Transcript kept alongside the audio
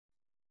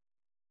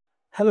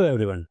Hello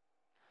everyone,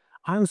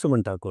 I am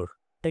Suman Thakur,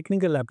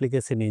 Technical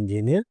Application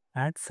Engineer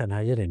at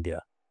Sennheiser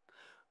India.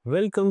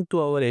 Welcome to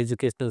our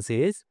educational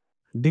series,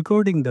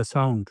 Decoding the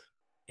Sound.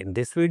 In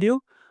this video,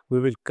 we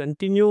will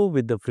continue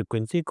with the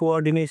frequency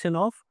coordination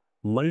of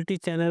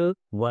multi-channel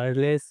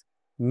wireless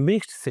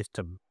mixed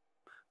system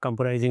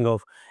comprising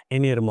of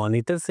in-ear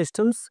monitor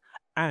systems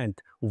and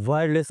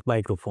wireless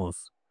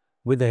microphones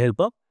with the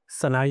help of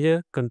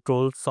Sennheiser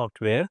Control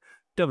Software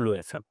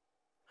WSM.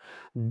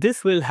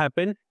 This will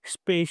happen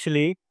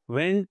especially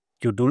when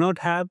you do not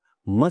have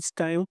much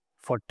time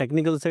for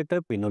technical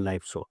setup in your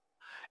live show.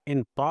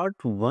 In part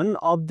 1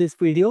 of this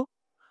video,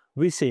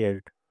 we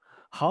shared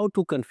how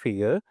to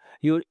configure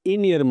your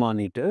in-ear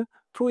monitor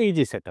through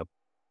easy setup.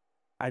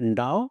 And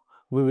now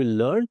we will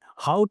learn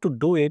how to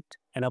do it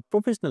in a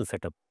professional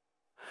setup.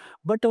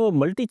 But our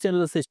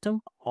multi-channel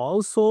system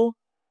also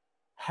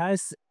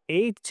has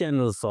 8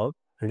 channels of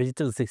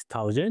digital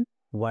 6000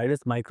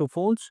 wireless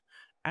microphones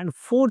and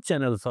 4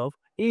 channels of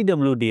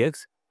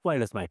EWDX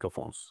wireless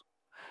microphones.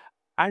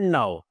 And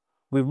now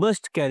we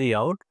must carry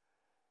out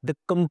the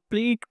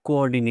complete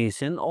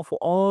coordination of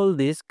all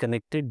these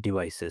connected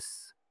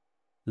devices.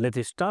 Let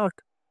us start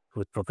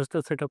with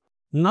Professional Setup.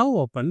 Now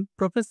open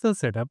Professional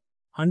Setup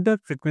under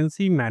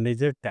Frequency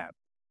Manager tab.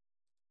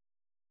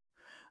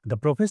 The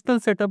Professional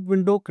Setup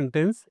window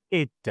contains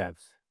 8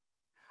 tabs,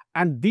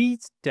 and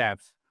these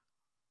tabs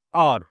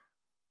are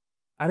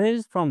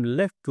arranged from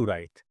left to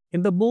right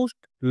in the most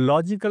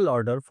logical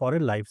order for a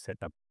live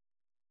setup.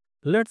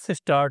 Let's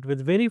start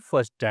with very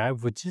first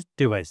tab, which is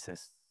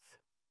Devices.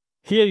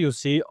 Here you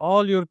see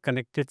all your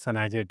connected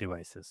Sennheiser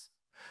devices.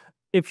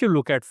 If you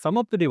look at some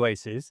of the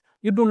devices,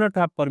 you do not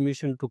have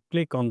permission to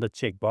click on the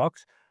checkbox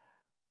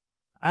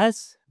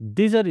as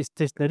these are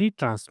stationary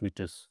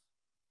transmitters.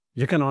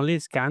 You can only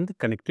scan the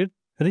connected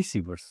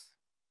receivers.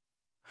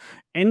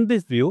 In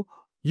this view,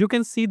 you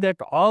can see that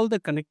all the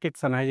connected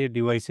Sennheiser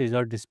devices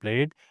are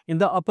displayed in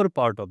the upper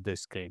part of the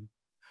screen.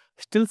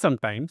 Still,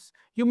 sometimes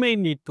you may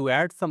need to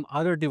add some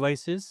other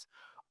devices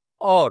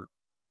or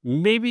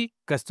maybe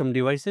custom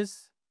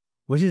devices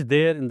which is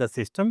there in the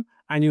system,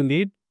 and you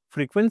need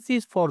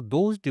frequencies for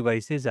those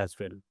devices as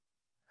well.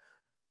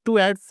 To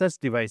add such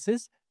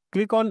devices,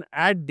 click on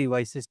Add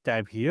Devices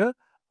tab here.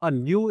 A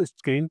new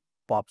screen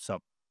pops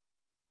up.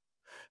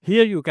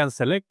 Here you can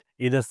select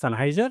either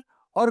Sennheiser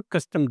or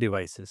custom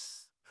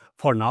devices.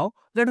 For now,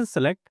 let us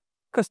select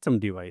custom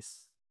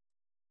device.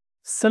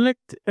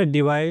 Select a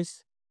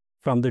device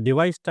from the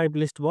device type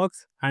list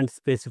box and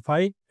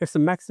specify its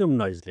maximum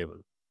noise level.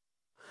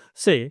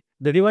 Say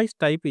the device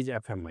type is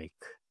FM mic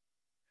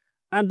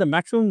and the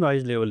maximum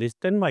noise level is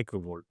 10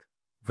 microvolt,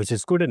 which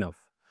is good enough,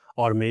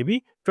 or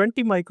maybe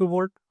 20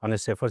 microvolt on a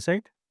safer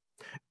side.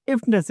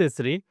 If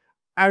necessary,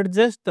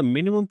 adjust the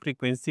minimum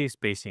frequency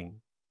spacing,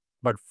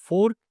 but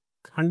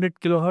 400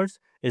 kHz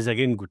is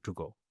again good to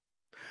go.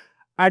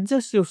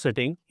 Adjust your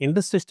setting in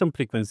the system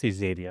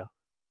frequencies area.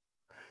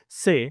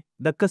 Say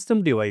the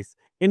custom device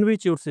in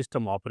which your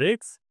system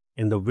operates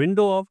in the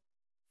window of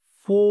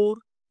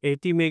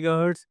 480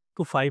 MHz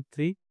to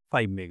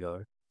 535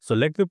 MHz. So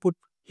let me put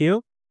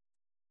here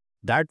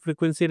that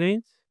frequency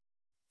range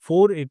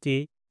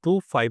 480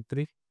 to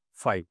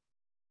 535.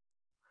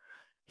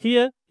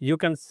 Here you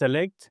can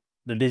select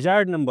the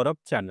desired number of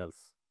channels.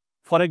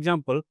 For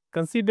example,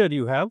 consider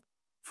you have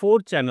 4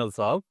 channels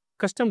of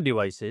custom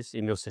devices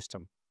in your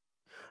system.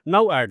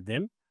 Now add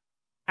them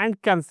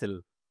and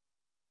cancel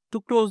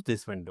to close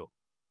this window.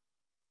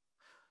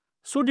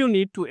 Should you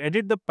need to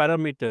edit the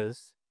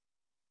parameters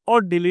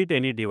or delete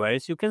any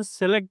device, you can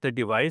select the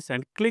device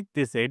and click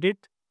this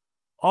Edit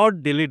or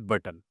Delete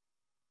button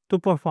to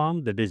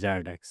perform the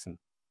desired action.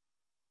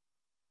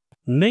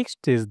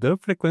 Next is the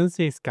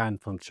frequency scan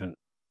function.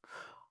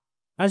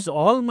 As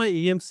all my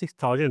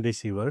EM6000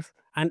 receivers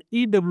and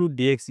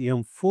EWDX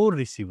EM4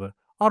 receiver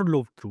are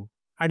looped through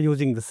and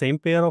using the same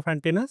pair of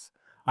antennas,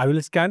 I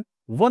will scan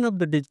one of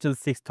the digital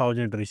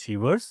 6000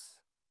 receivers.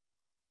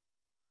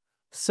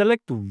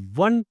 Select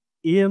one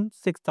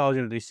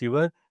EM6000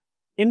 receiver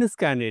in the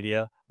scan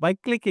area by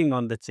clicking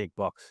on the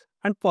checkbox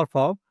and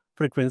perform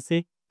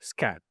frequency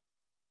scan.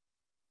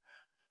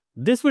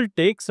 This will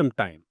take some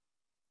time,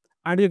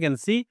 and you can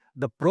see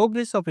the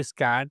progress of a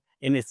scan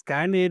in a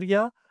scan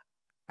area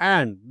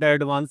and the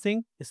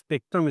advancing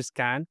spectrum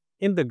scan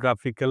in the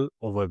graphical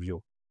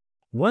overview.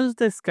 Once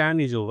the scan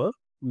is over,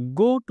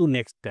 go to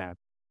next tab,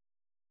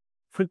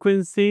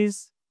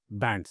 Frequencies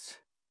Bands.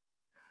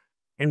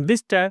 In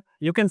this tab,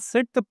 you can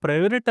set the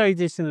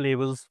prioritization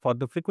levels for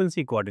the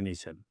frequency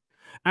coordination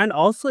and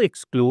also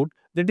exclude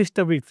the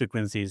disturbing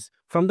frequencies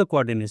from the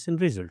coordination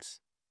results.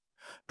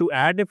 To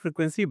add a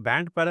frequency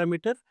band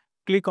parameter,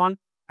 click on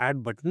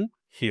Add button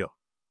here.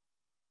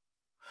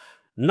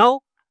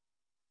 Now,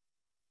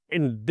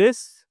 in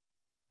this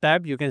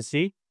tab, you can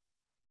see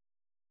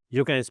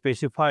you can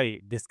specify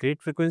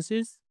discrete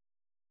frequencies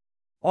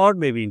or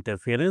maybe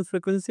interference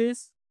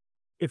frequencies.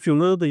 If you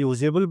know the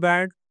usable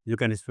band, you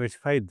can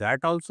specify that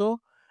also.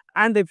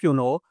 And if you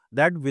know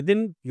that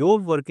within your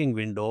working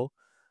window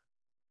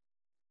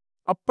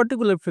a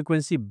particular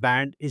frequency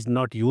band is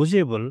not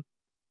usable,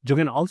 you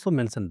can also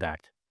mention that.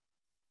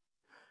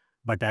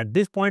 But at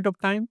this point of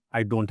time,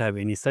 I don't have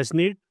any such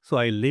need, so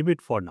I leave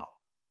it for now.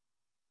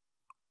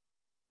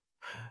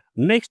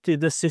 Next is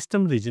the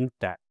System Region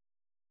tab.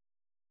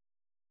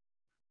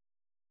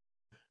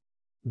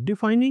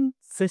 Defining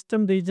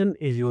system region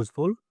is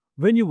useful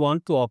when you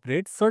want to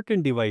operate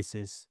certain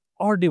devices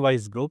or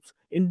device groups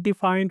in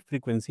defined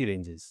frequency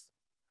ranges.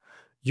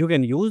 You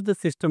can use the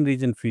system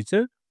region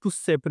feature to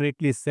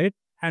separately set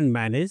and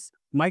manage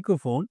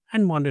microphone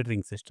and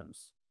monitoring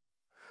systems.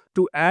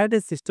 To add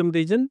a system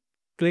region,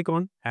 click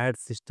on Add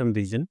System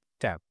Region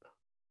tab.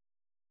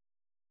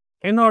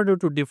 In order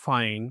to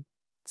define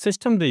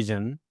system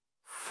region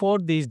for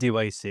these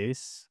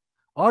devices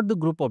or the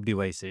group of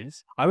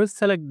devices, I will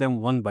select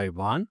them one by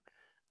one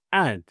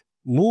and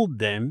move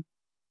them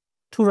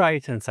to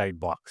right hand side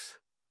box.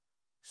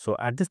 So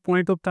at this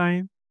point of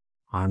time,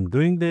 I'm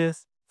doing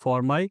this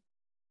for my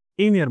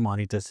in-ear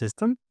monitor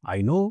system.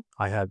 I know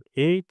I have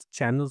 8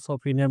 channels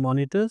of in-ear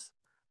monitors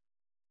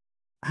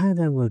and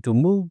I'm going to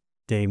move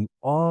them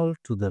all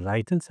to the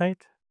right hand side.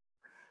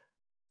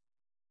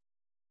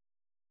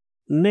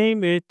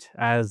 Name it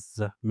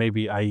as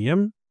maybe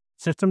IEM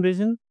system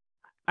region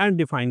and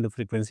define the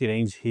frequency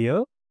range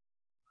here.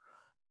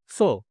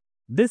 So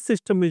this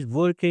system is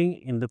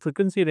working in the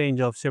frequency range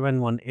of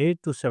 718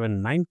 to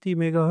 790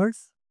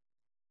 megahertz.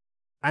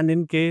 And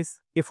in case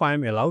if I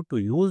am allowed to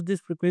use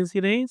this frequency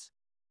range,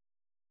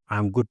 I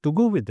am good to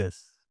go with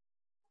this.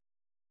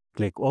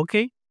 Click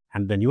OK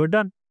and then you are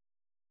done.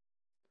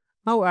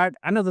 Now add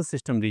another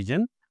system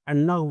region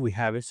and now we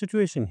have a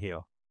situation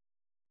here.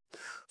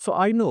 So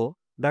I know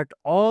that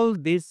all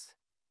these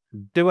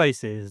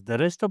devices, the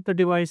rest of the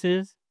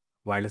devices,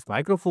 wireless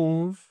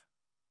microphones,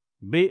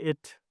 be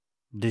it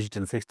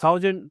Digital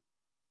 6000,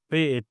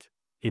 be it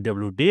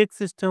EWDX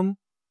system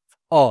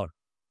or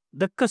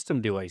the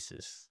custom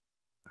devices,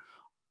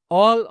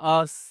 all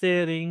are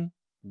sharing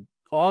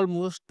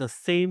almost the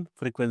same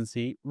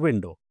frequency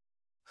window.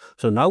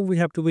 So now we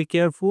have to be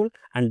careful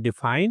and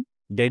define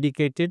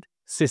dedicated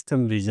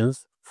system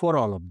regions for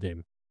all of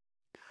them.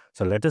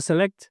 So let us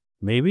select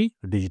maybe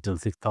Digital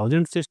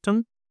 6000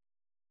 system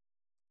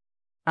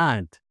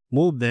and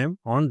move them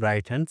on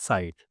right hand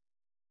side.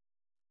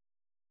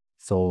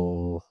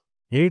 So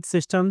 8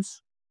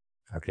 systems,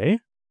 okay.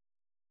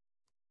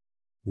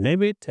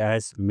 Name it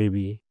as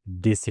maybe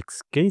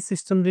D6K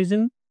system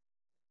region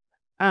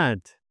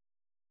and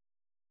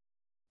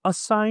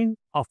assign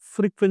a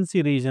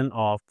frequency region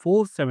of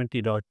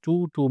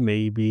 470.2 to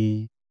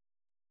maybe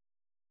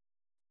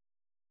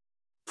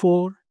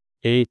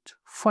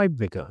 485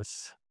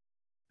 megahertz.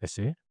 Let's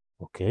say,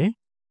 okay.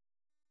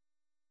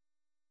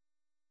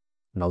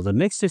 Now the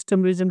next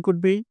system region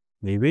could be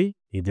maybe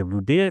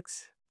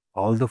EWDX,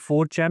 all the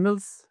 4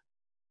 channels.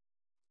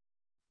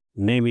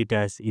 Name it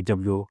as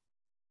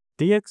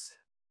EWDX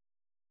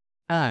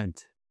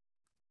and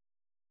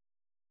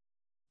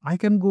I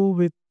can go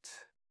with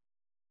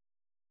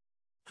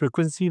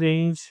frequency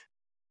range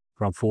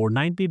from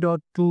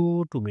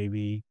 490.2 to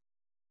maybe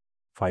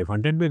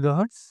 500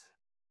 megahertz.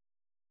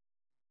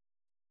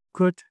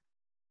 Good.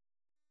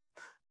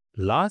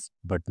 Last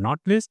but not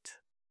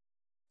least,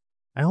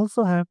 I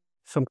also have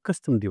some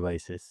custom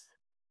devices.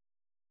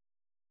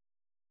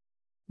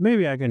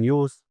 Maybe I can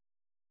use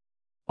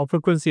a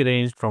frequency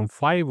range from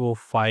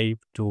 505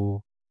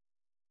 to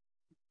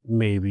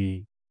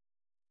maybe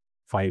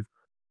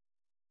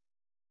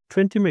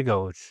 520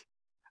 megahertz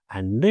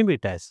and name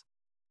it as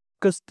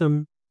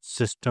custom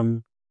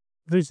system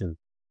region.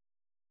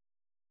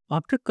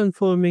 After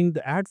confirming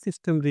the Add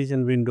System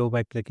Region window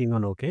by clicking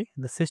on OK,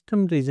 the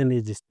system region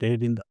is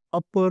displayed in the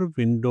upper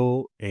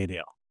window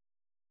area.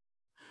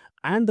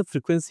 And the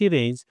frequency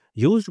range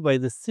used by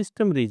the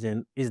system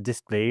region is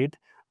displayed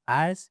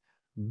as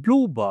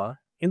blue bar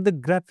in the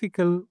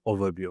graphical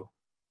overview.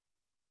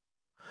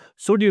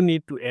 Should you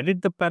need to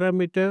edit the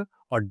parameter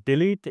or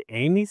delete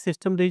any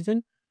system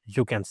region,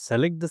 you can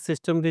select the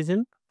system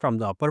region from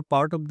the upper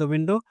part of the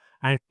window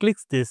and click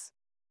this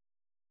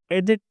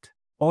Edit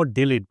or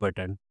Delete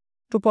button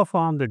to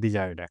perform the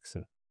desired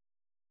action.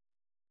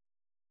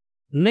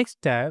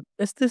 Next tab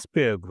is the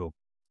spare group,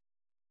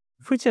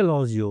 which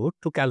allows you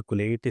to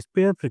calculate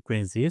spare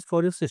frequencies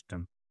for your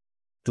system.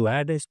 To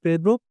add a spare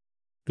group,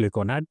 click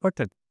on Add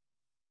button.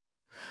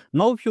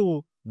 Now if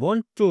you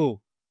want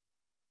to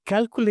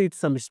calculate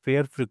some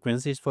spare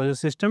frequencies for your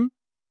system,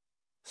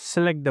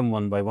 select them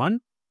one by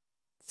one,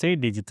 say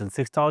Digital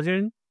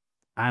 6000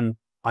 and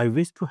I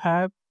wish to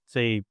have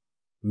say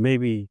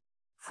maybe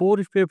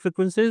 4 spare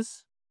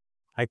frequencies.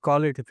 I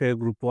call it spare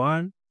group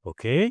 1,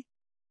 okay.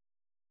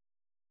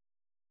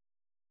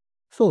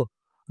 So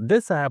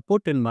this I have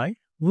put in my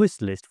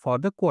wish list for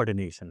the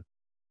coordination.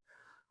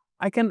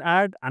 I can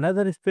add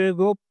another spare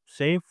group,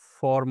 say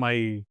for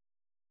my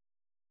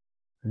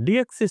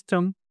DX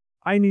system,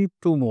 I need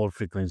 2 more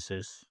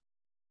frequencies.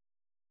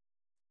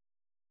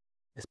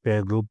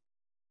 Spare group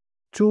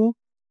 2,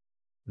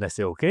 let's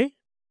say okay.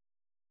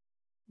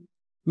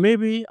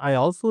 Maybe I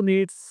also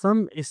need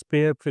some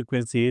spare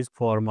frequencies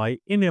for my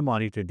in-ear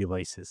monitor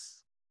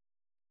devices.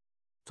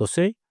 So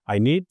say I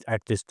need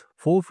at least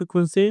 4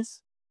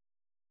 frequencies.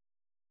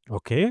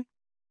 Okay.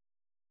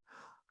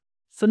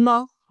 So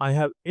now I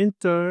have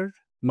entered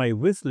my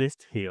wish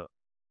list here.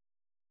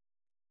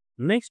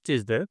 Next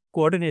is the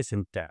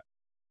coordination tab,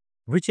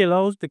 which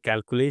allows the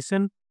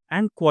calculation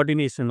and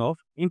coordination of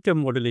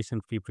intermodulation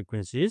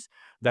frequencies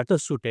that are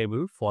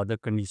suitable for the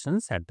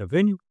conditions at the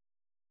venue.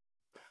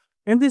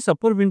 In this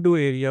upper window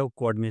area of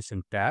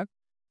coordination tab,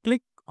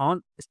 click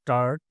on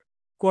Start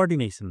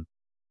Coordination.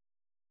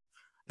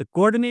 The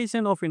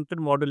coordination of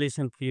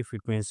intermodulation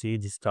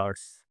frequencies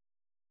starts,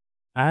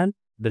 and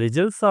the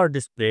results are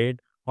displayed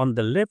on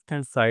the left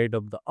hand side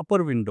of the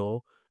upper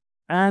window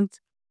and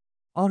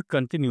are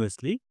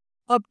continuously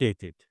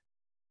updated.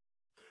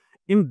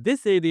 In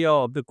this area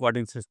of the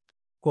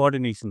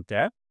coordination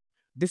tab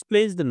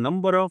displays the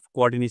number of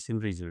coordination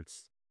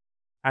results,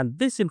 and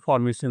this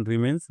information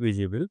remains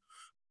visible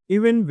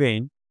even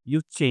when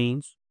you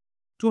change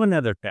to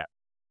another tab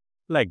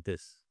like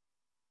this.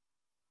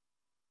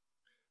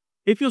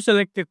 If you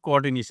select a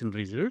coordination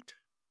result,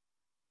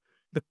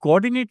 the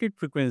coordinated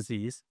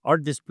frequencies are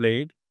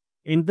displayed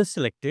in the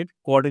selected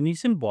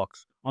coordination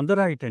box on the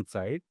right hand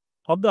side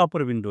of the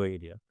upper window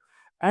area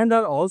and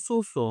are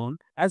also shown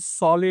as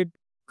solid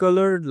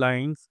colored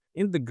lines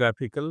in the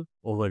graphical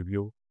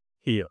overview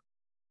here.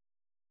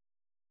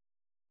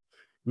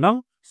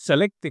 Now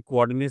select the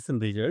coordination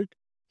result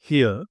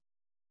here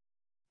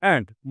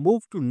and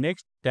move to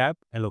next tab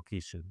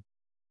allocation.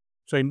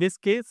 So in this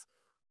case,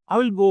 I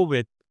will go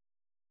with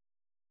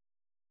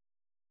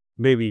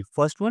maybe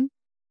first one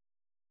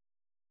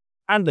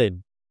and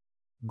then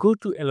go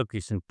to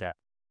allocation tab.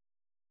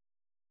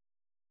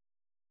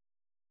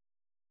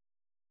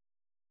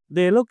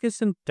 The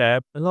allocation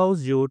tab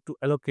allows you to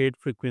allocate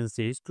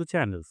frequencies to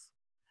channels,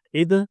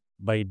 either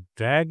by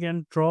drag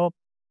and drop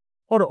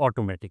or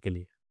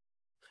automatically,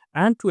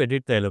 and to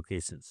edit the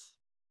allocations.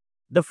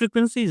 The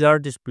frequencies are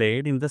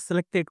displayed in the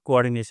selected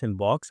coordination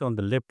box on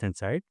the left hand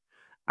side,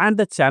 and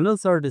the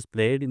channels are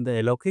displayed in the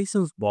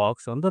allocations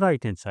box on the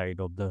right hand side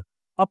of the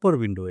upper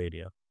window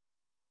area.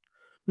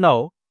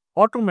 Now,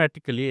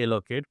 automatically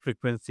allocate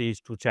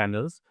frequencies to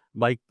channels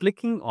by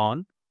clicking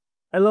on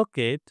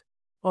Allocate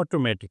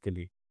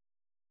Automatically.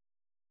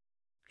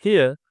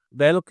 Here,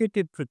 the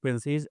allocated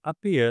frequencies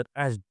appear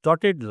as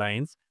dotted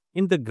lines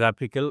in the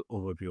graphical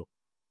overview.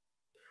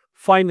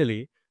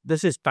 Finally,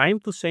 this is time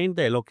to send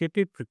the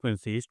allocated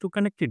frequencies to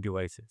connected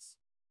devices.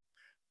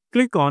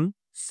 Click on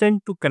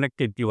Send to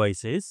Connected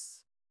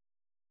Devices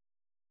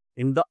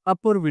in the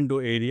upper window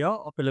area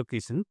of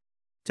Allocation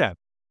tab.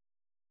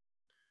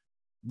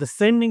 The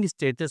Sending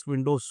Status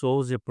window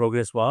shows a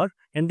progress bar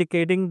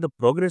indicating the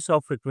progress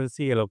of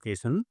frequency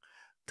allocation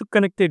to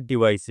connected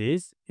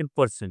devices in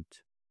percent.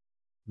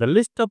 The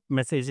list of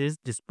messages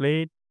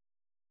displayed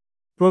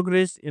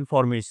progress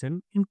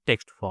information in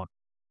text form.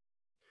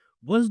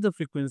 Once the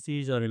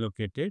frequencies are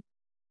allocated,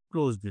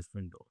 close this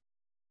window.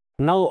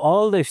 Now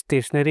all the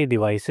stationary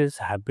devices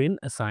have been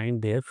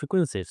assigned their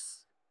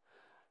frequencies.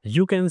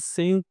 You can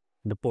sync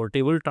the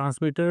portable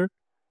transmitter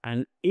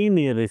and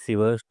in-ear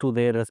receivers to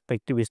their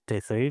respective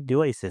stationary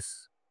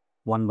devices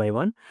one by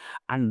one,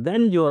 and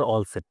then you are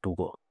all set to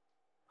go.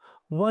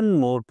 One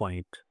more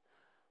point.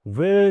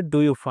 Where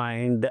do you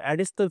find the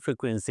additional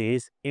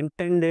frequencies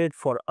intended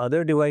for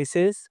other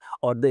devices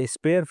or the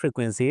spare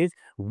frequencies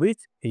which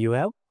you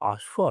have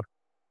asked for?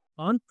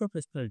 On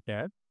Professional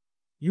tab,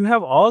 you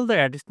have all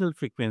the additional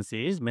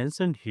frequencies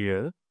mentioned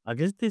here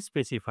against the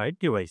specified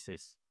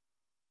devices,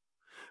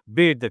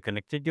 be it the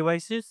connected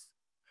devices,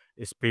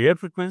 spare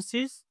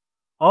frequencies,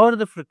 or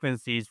the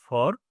frequencies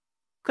for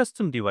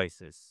custom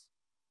devices.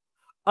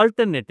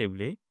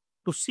 Alternatively,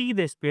 to see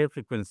the spare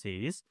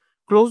frequencies,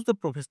 close the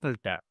Professional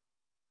tab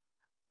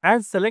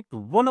and select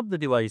one of the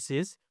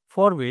devices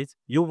for which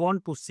you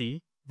want to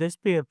see the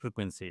spare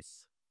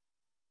frequencies.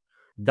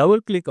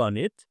 Double click on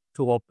it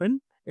to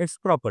open its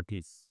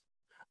properties.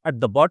 At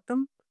the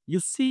bottom, you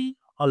see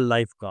a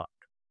live card.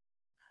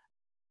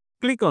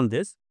 Click on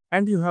this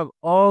and you have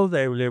all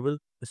the available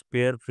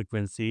spare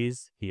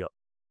frequencies here.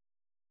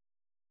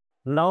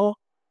 Now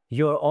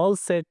you are all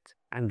set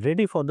and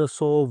ready for the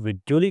show with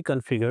duly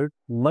configured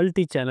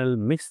multi-channel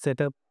mixed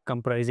setup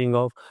comprising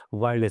of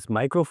wireless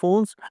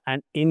microphones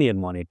and in-ear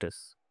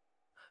monitors.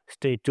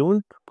 Stay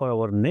tuned for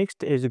our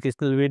next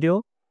educational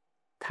video.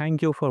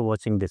 Thank you for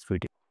watching this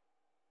video.